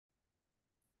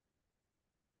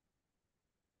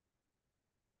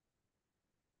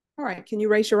All right, can you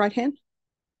raise your right hand?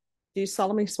 Do you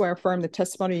solemnly swear or affirm the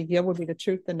testimony you give will be the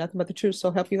truth and nothing but the truth,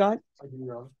 so help you God? I do,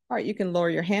 Your Honor. All right, you can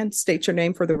lower your hand, state your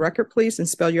name for the record, please, and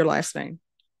spell your last name.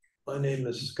 My name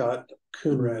is Scott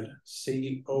Coonradt,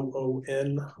 Coonra,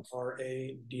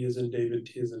 D as in David,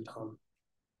 T as in Tom. All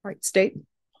right, state.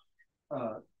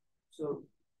 So,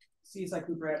 CSI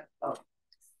Coonradt,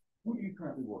 who do you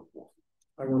currently work for?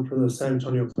 I work for the San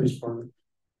Antonio Police Department.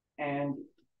 And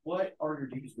what are your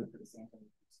duties with the San Antonio Police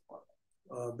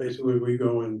Department? Basically, we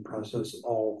go and process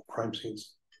all crime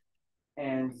scenes.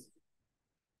 And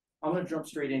I'm going to jump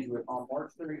straight into it. On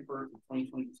March 31st,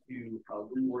 2022,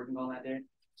 were you working on that day?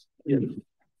 Yes.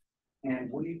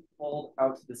 And were you called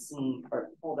out to the scene, or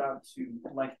called out to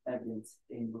collect evidence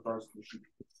in regards to the shooting?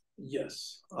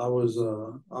 Yes, I was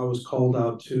called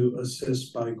out to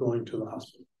assist by going to the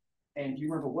hospital. And do you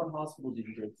remember what hospital did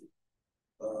you go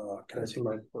to? Can I see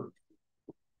my report?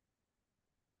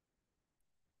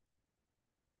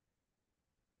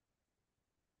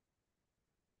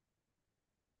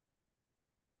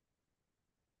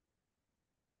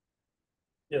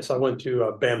 Yes, I went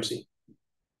to BAMC.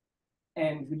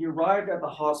 And when you arrived at the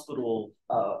hospital,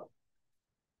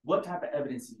 what type of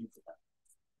evidence did you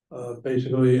collect?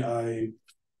 Basically, I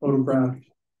photographed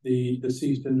the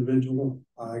deceased individual.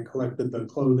 I collected the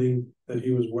clothing that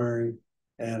he was wearing,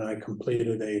 and I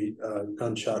completed a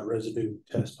gunshot residue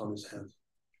test on his hands.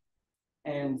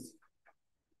 And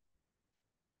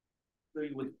so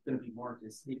you was going to be marked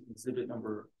as exhibit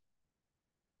number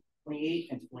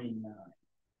 28 and 29.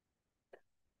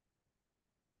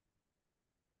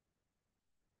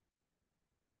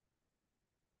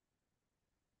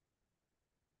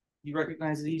 You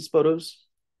recognize these photos?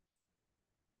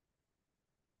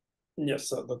 Yes,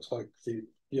 that looks like the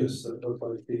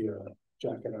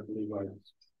jacket. I believe I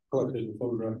collected and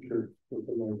photographed here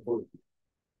within my report.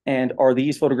 And are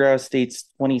these photographs dates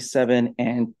 27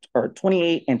 and or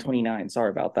 28 and 29? Sorry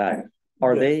about that.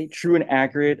 Are they true and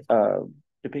accurate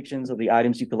depictions of the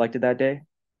items you collected that day?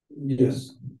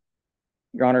 Yes.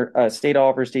 Your Honor, State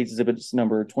Officer states exhibits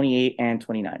number 28 and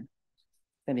 29.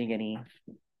 Pending any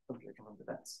objection on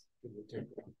defense.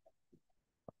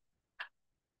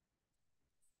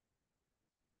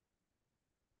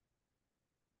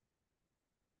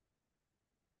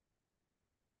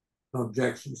 No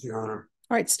objections, Your Honor.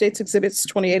 All right, states exhibits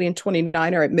 28 and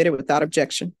 29 are admitted without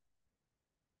objection.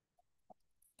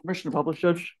 Permission to publish,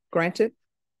 Judge? Granted.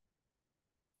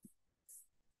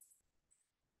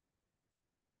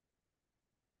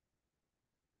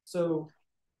 So,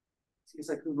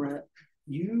 CSI Coonradt,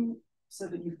 you said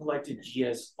that you collected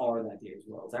GSR that day as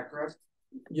well. Is that correct?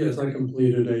 Yes, I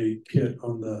completed a kit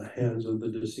on the hands of the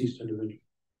deceased individual.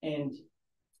 And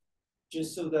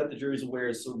just so that the jury's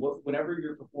aware, so whenever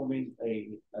you're performing a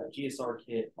GSR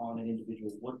kit on an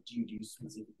individual, what do you do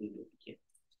specifically with the kit?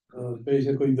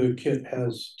 Basically, the kit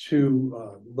has two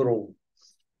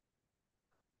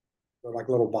they're like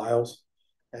little vials,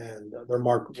 and they're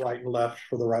marked right and left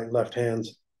for the right and left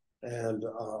hands. And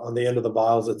on the end of the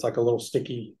vials, it's like a little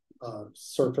sticky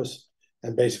surface.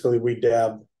 And basically, we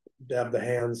dab the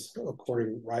hands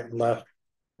according right and left,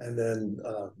 and then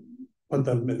put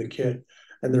them in the kit.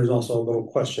 And there's also a little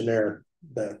questionnaire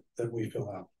that we fill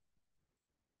out.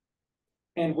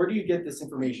 And where do you get this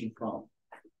information from?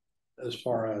 As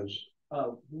far as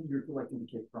who you're collecting the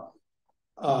kit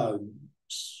from?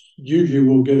 Usually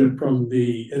we'll get it from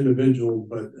the individual,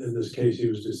 but in this case he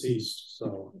was deceased,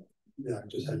 so yeah, I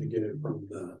just had to get it from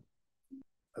the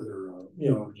other,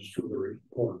 just from the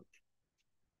report.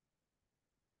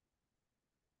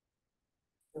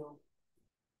 So,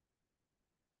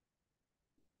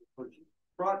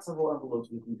 brought several envelopes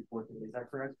with you before today, is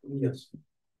that correct? Yes.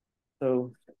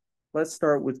 So let's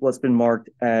start with what's been marked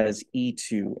as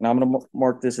E2, and I'm going to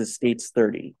mark this as States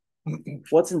 30.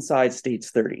 What's inside States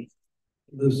 30?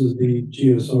 This is the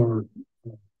GSR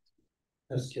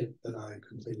test kit that I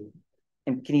completed.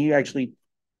 And can you actually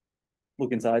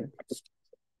look inside?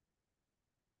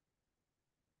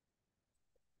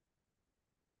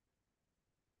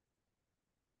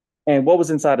 And what was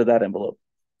inside of that envelope?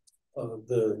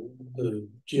 The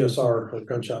GSR or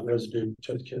gunshot residue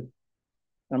test kit.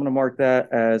 I'm going to mark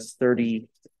that as 30A.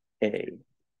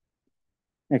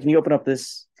 Now, can you open up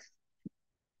this?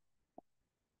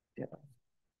 Yeah.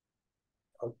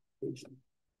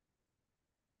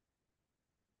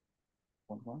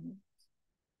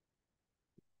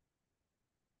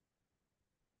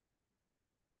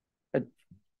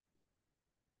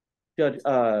 Judge,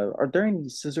 are there any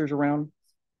scissors around?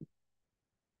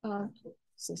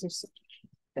 Scissors.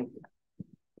 Thank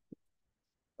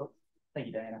you. Thank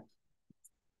you, Diana.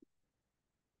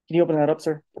 Can you open that up,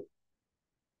 sir?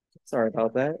 Sorry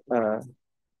about that.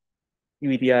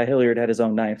 UEDI Hilliard had his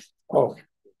own knife. Oh,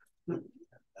 I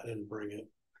didn't bring it.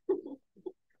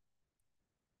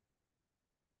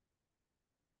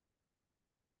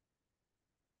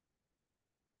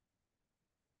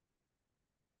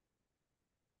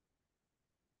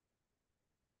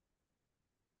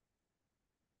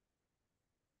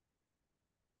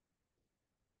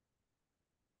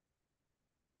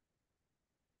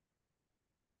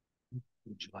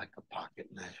 Would you like a pocket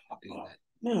knife to do that?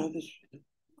 No, this.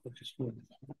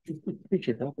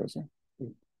 Appreciate that, person.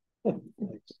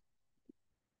 Thanks.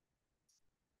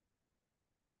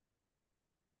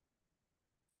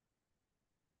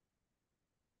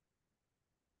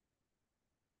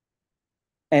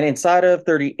 And inside of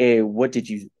 30A, what did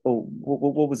you,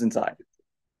 what was inside?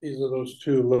 These are those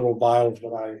two little vials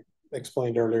that I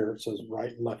explained earlier. It says right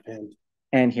and left hand.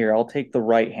 And here, I'll take the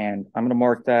right hand. I'm going to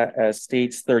mark that as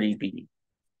states 30B.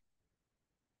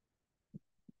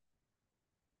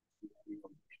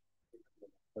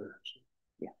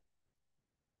 Yeah.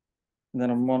 And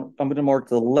then I'm going to mark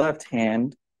the left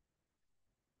hand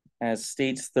as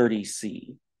states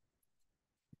 30C.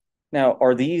 Now,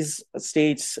 are these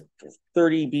states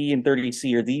 30B and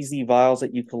 30C, are these the vials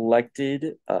that you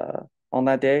collected on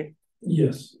that day?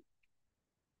 Yes.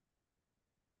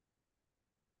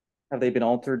 Have they been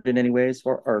altered in any ways,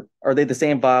 or are they the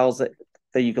same vials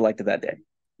that you collected that day?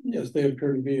 Yes, they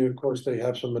appear to be. Of course, they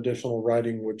have some additional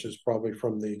writing, which is probably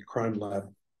from the crime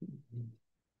lab.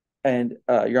 And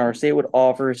Your Honor, state would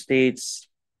offer states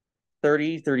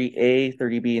 30, 30A,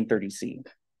 30B, and 30C.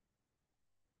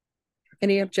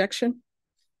 Any objection?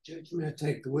 Judge, may I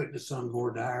take the witness on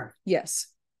board there? Yes.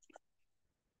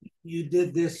 You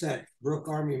did this at Brooke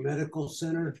Army Medical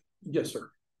Center. Yes, sir.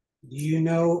 Do you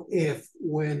know if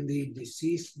when the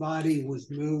deceased body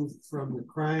was moved from the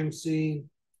crime scene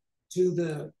to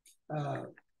the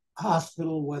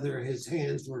hospital, whether his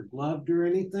hands were gloved or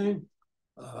anything?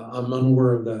 I'm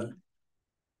unaware of that.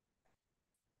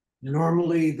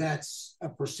 Normally, that's a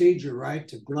procedure, right?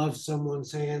 To glove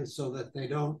someone's hands so that they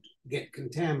don't get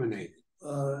contaminated.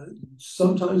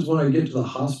 Sometimes when I get to the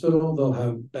hospital, they'll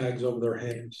have bags over their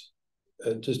hands.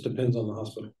 It just depends on the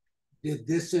hospital. Did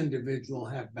this individual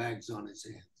have bags on his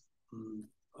hands?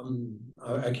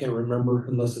 I can't remember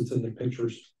unless it's in the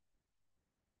pictures.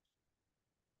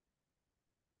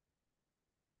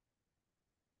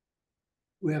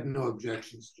 We have no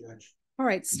objections, Judge. All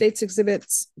right, states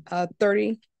exhibits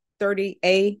 30,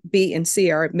 30A, B, and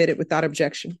C are admitted without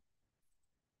objection.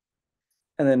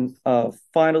 And then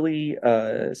finally,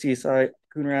 CSI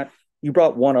Coonradt, you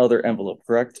brought one other envelope,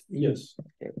 correct? Yes.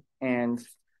 Okay. And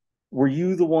were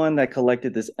you the one that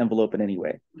collected this envelope in any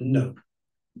way? No.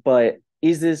 But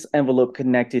is this envelope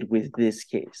connected with this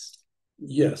case?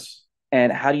 Yes.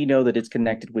 And how do you know that it's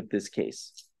connected with this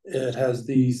case? It has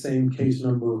the same case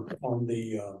number on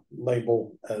the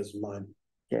label as mine.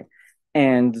 Okay.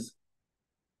 And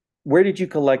where did you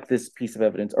collect this piece of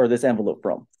evidence or this envelope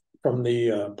from? From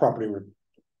the property room.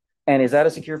 And is that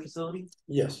a secure facility?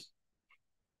 Yes.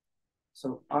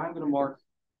 So I'm going to mark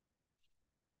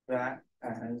that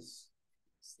as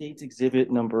state's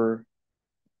exhibit number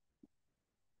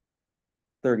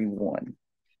 31.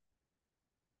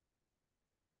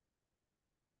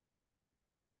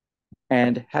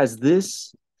 And has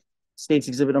this state's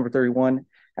exhibit number 31,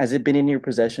 has it been in your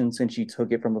possession since you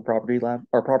took it from the property lab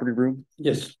or property room?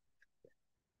 Yes.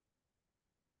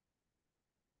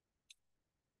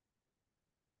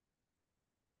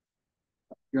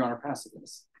 Your Honor, pass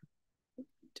this.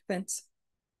 Defense.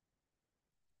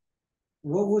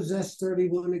 What was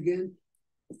S31 again?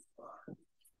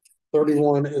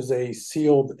 31 is a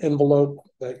sealed envelope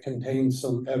that contains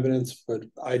some evidence, but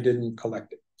I didn't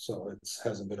collect it, so it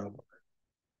hasn't been opened.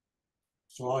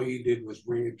 So all you did was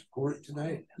bring it to court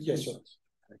today? Yes, sir.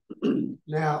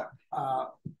 Now,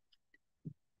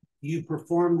 you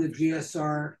performed the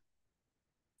GSR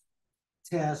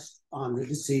test on the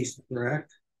deceased,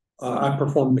 correct? I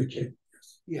performed the kit.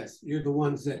 Yes, you're the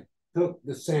ones that took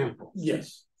the sample.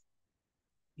 Yes.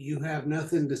 You have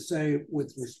nothing to say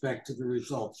with respect to the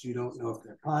results. You don't know if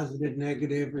they're positive,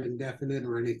 negative, or indefinite,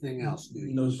 or anything else, do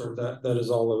you? No, sir. That is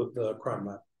all of the crime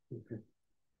lab. Okay.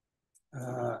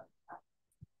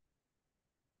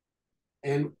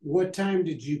 And what time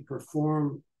did you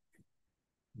perform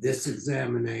this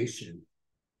examination?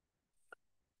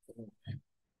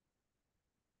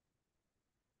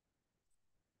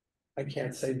 I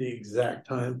can't say the exact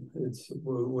time. It's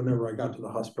whenever I got to the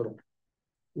hospital.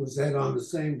 Was that on the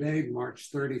same day,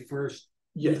 March 31st,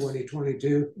 Yes.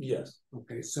 2022? Yes.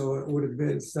 Okay, so it would have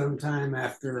been sometime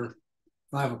after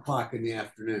 5 o'clock in the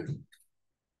afternoon.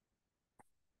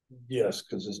 Yes,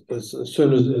 because as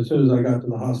soon as I got to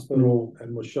the hospital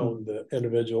and was shown the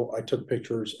individual, I took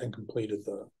pictures and completed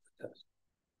the test.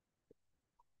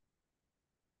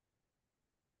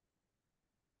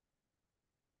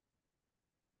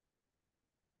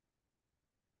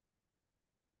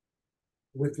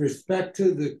 With respect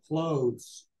to the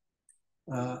clothes,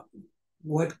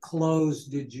 what clothes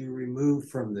did you remove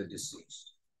from the deceased?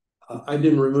 I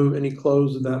didn't remove any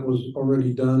clothes. That was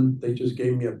already done. They just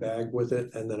gave me a bag with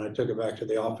it, and then I took it back to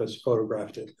the office,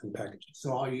 photographed it, and packaged it.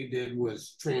 So all you did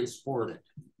was transport it?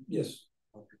 Yes.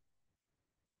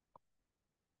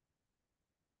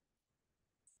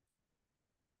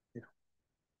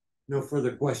 No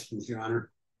further questions, Your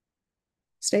Honor.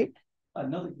 State?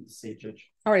 Nothing to say, Judge.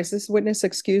 All right, is this witness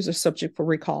excused or subject for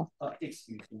recall?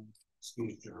 Excuse me. Excuse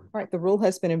me, Your Honor. All right, the rule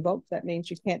has been invoked. That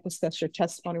means you can't discuss your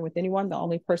testimony with anyone. The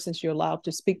only persons you're allowed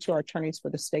to speak to are attorneys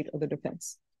for the state or the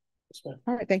defense. All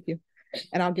right, thank you.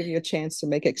 And I'll give you a chance to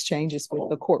make exchanges with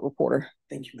the court reporter.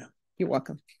 Thank you, ma'am. You're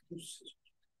welcome.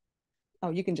 Oh,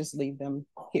 you can just leave them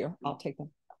here. I'll take them.